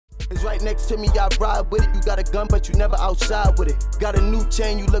It's right next to me, I ride with it. You got a gun, but you never outside with it. Got a new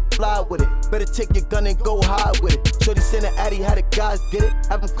chain, you look fly with it. Better take your gun and go high with it. Shorty sent an addy, how the guys get it.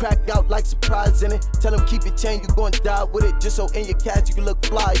 Have them cracked out like surprise in it. Tell them keep your chain, you gon' die with it. Just so in your cash you can look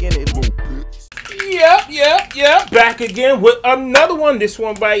fly in it. Yep. Back again with another one. This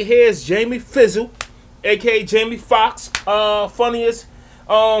one right here is Jamie Fizzle, aka Jamie Foxx. Funniest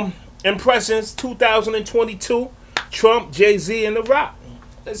impressions 2022. Trump, Jay-Z, and The Rock.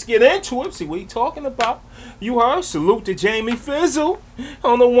 Let's get into it. See what he talking about. You heard? Salute to Jamie Fizzle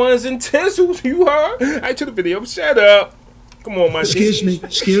on the ones and tizzles. You heard? I to the video. Shut up. Come on, my Excuse me.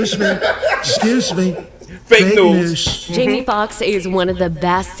 Fake news. Jamie Foxx is one of the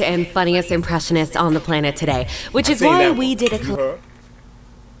best and funniest impressionists on the planet today, which is why we did a...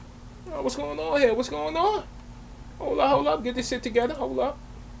 What's going on here? What's going on? Hold up. Get this shit together. Hold up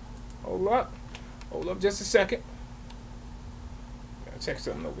just a second. Gotta check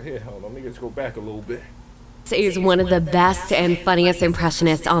something over here. Hold on. Let me just go back a little bit. Is one of the best and funniest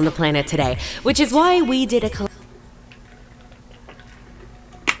impressionists on the planet today, which is why we did a...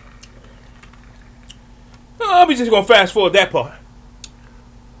 I'm just gonna fast forward that part.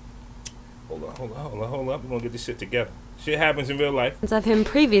 Hold up. We're gonna get this shit together. Shit happens in real life. Of him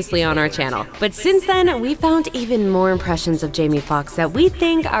previously on our channel, but since then we found even more impressions of Jamie Foxx that we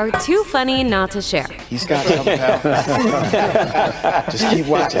think are too funny not to share. He's got something, pal. Just keep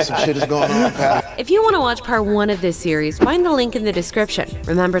watching. Some shit is going on, pal. If you want to watch part 1 of this series, find the link in the description.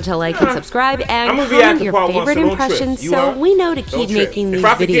 Remember to like and subscribe and comment your favorite impressions so we know to keep making these videos. If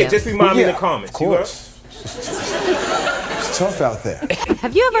I forget, just remind me in the comments. Of course. It's tough out there.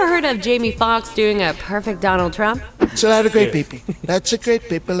 Have you ever heard of Jamie Foxx doing a perfect Donald Trump? It's a lot of great people. That's a great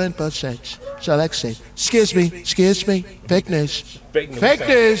people on both sides. So I like to say, excuse me. Fake news. Fake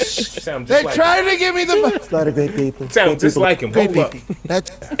news. They're trying to give me the... It's a lot of great people. Sounds just like him. Great people.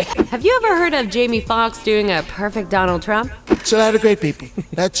 Have you ever heard of Jamie Foxx doing a perfect Donald Trump? It's a lot of great people.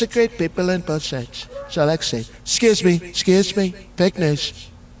 That's a great people on both sides. So I like to say, excuse me. Fake news.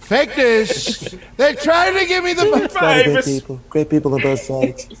 Fake news. They're trying to give me the... A lot of great people. Great people on both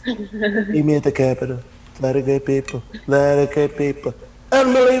sides. Meet me at the Capitol. A lot of great people.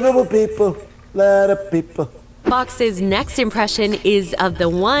 Unbelievable people. A lot of people. Fox's next impression is of the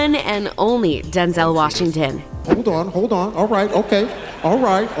one and only Denzel Washington. Hold on. All right, okay. All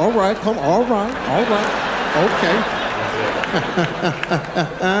right. Come on. All right. Okay.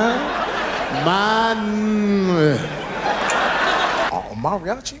 Oh,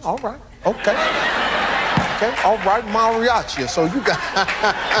 mariachi? All right. Okay. All right, mariachi. So you got...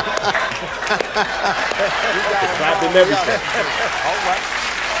 Clapping everything. All right.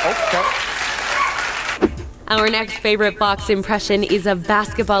 Okay. Our next favorite Foxx impression is of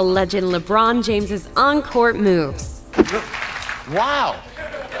basketball legend LeBron James's on-court moves. Wow.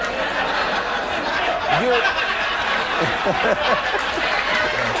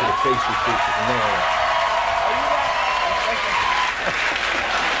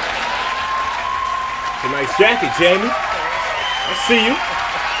 It's a nice jacket, Jamie. I see you.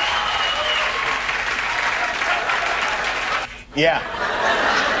 Yeah.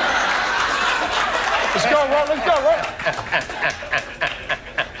 Let's go.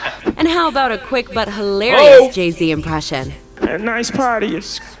 And how about a quick but hilarious Jay-Z impression? A nice party.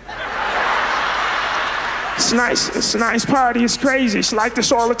 It's nice. It's a nice party. It's crazy. It's like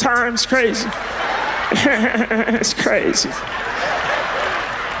this all the time. It's crazy. It's crazy.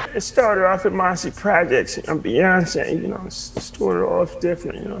 It started off at Marcy Projects and Beyonce, it started off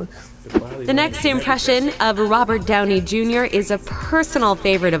different, The next impression of Robert Downey Jr. is a personal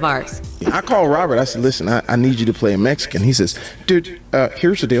favorite of ours. I called Robert. I said, listen, I need you to play a Mexican. He says, dude,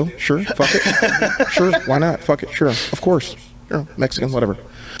 here's the deal. Sure, fuck it. Sure, why not? Fuck it. Sure, of course. Sure, Mexican, whatever.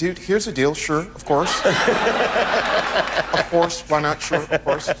 Dude, here's the deal. Sure, of course. Of course, why not? Sure, of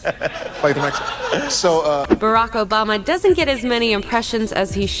course. Play the Mexican. So, Barack Obama doesn't get as many impressions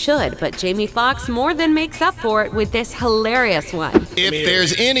as he should, but Jamie Foxx more than makes up for it with this hilarious one. If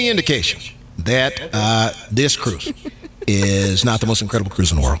there's any indication that this cruise is not the most incredible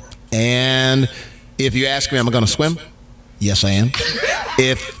cruise in the world, and if you ask me, am I going to swim? Yes, I am.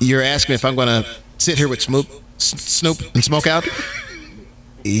 If you're asking me if I'm going to sit here with Snoop and smoke out,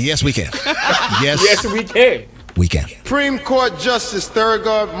 yes, we can. Yes, yes, we can. We can. Supreme Court Justice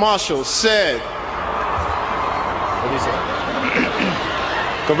Thurgood Marshall said. What did he say?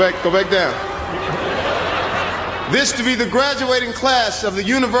 Go back down. This to be the graduating class of the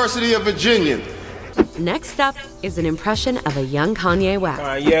University of Virginia. Next up is an impression of a young Kanye West.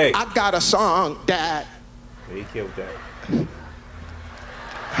 Kanye. I got a song, Dad. He killed that.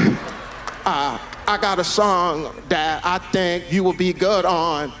 I got a song that I think you will be good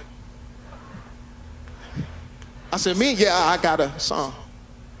on. I said, me? Yeah, I got a song.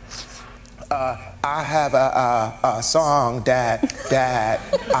 I have a song that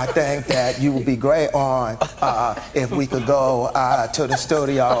I think that you would be great on if we could go to the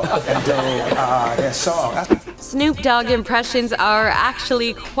studio and do this song. Snoop Dogg impressions are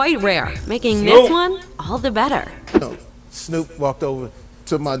actually quite rare, making this one all the better. Snoop walked over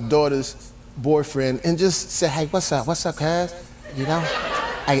to my daughter's boyfriend and just said, "Hey, what's up, cuz? You know,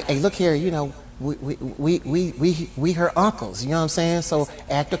 hey, look here, you know, we her uncles, you know what I'm saying? So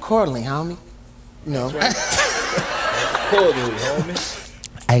act accordingly, homie. You know." Accordingly, homie.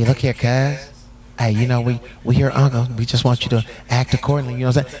 Hey, look here, cuz. Hey, you know, we your uncle. We just want you to act accordingly, you know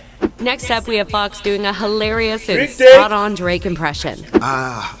what I'm saying? Next up, we have Foxx doing a hilarious and spot-on Drake impression. You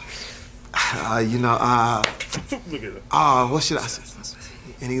know, what should I say?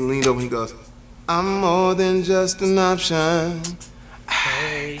 And he leaned over and he goes, "I'm more than just an option.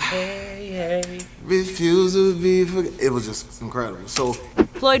 Hey, hey, hey. Refuse to be forgiven." It was just incredible. So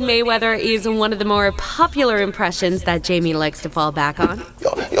Floyd Mayweather is one of the more popular impressions that Jamie likes to fall back on.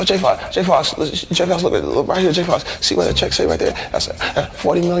 Yo, J Foxx, look right here, J Foxx. See what the check say right there? That's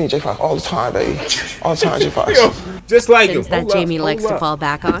 40 million, J Foxx, all the time, baby, all the time, J Foxx. Yo, just like him. That Jamie likes to fall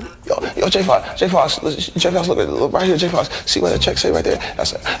back on. Yo, J Foxx, look right here, J Foxx. See what the check say right there?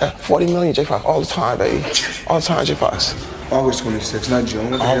 That's 40 million, J Foxx, all the time, baby, all the time, J Foxx. August 26th, not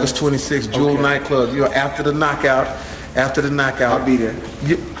June. August 26th, Jewel Nightclub. You know, after the knockout, I'll be there.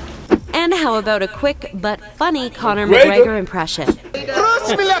 And how about a quick but funny Conor McGregor impression?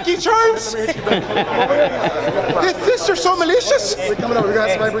 Trust me, Lucky Charms. This is so malicious.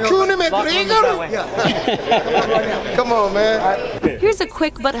 Conor McGregor. Come on, man. Here's a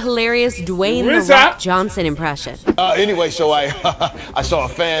quick but hilarious Dwayne "The Rock" Johnson impression. Anyway, so I saw a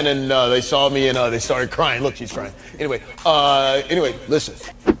fan and they saw me and they started crying. Look, she's crying. Anyway, listen.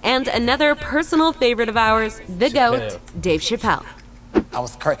 And another personal favorite of ours, the GOAT, Dave Chappelle. I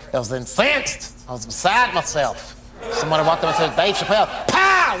was incensed. I was beside myself. Somebody walked up and said, "Dave Chappelle,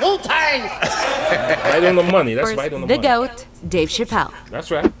 pow, Wu-Tang!" Right on the money. That's right on the money. The GOAT, Dave Chappelle. That's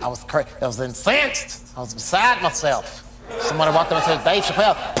right. I was incensed. I was beside myself. Somebody walked up and said, "Dave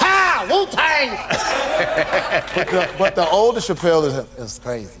Chappelle, pow, Wu-Tang!" but the older Chappelle is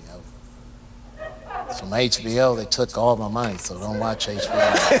crazy. From HBO, they took all my money, so don't watch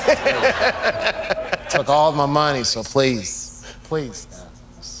HBO. Took all my money, so please,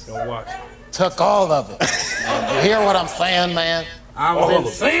 don't watch. Took all of it. Man, you hear what I'm saying, man? I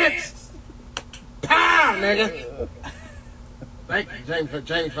was incensed. Pow, nigga. Thank you,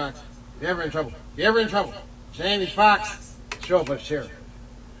 Jamie Foxx. You ever in trouble? Jamie Foxx, show up as sheriff.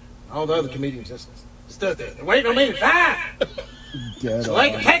 All the other comedians just stood there. They're waiting on me to die. So they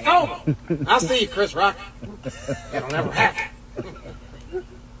can take over. I'll see you, Chris Rock. It'll never happen.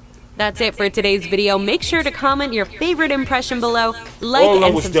 That's it for today's video. Make sure to comment your favorite impression below, like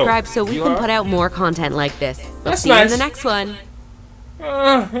and subscribe so we can put out more content like this. We'll see you in the next one.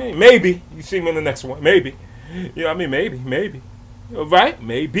 Hey, maybe. You see me in the next one. Maybe. You know what I mean? Maybe. All right?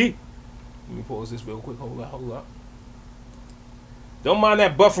 Maybe. Let me pause this real quick. Hold up. Don't mind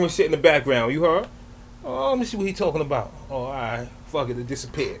that buffering shit in the background. You heard? Oh, let me see what he's talking about. Oh, all right. Fuck it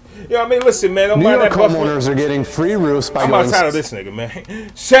disappeared. You know what I mean? Listen, man. Don't mind that buffering. New York homeowners are getting free roofs by I'm outside of this nigga,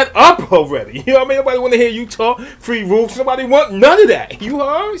 man. Shut up already. You know what I mean? Nobody want to hear you talk. Free roofs. Nobody want none of that. You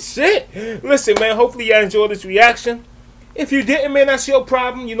heard? Shit. Listen, man. Hopefully you enjoyed this reaction. If you didn't, man, that's your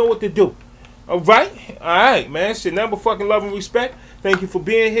problem. You know what to do. All right? All right, man. Shit, number fucking love and respect. Thank you for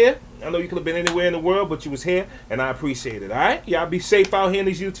being here. I know you could have been anywhere in the world, but you was here, and I appreciate it. All right? Y'all be safe out here in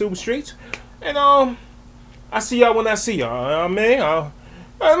these YouTube streets. And, I see y'all when I see y'all. Man,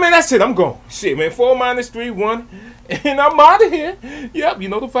 that's it. I'm going. Shit, man. 4 - 3, 1. And I'm out of here. Yep, you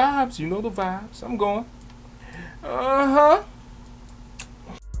know the vibes. I'm going.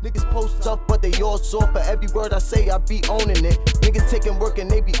 Niggas post up, but they all soft. For every word I say, I be owning it. Niggas taking work and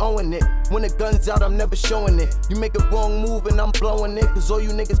they be owning it. When the gun's out, I'm never showing it. You make a wrong move and I'm blowing it. Cause all you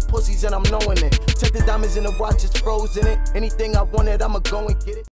niggas pussies and I'm knowing it. Check the diamonds in the watch, it's frozen it. Anything I wanted, I'ma go and get it.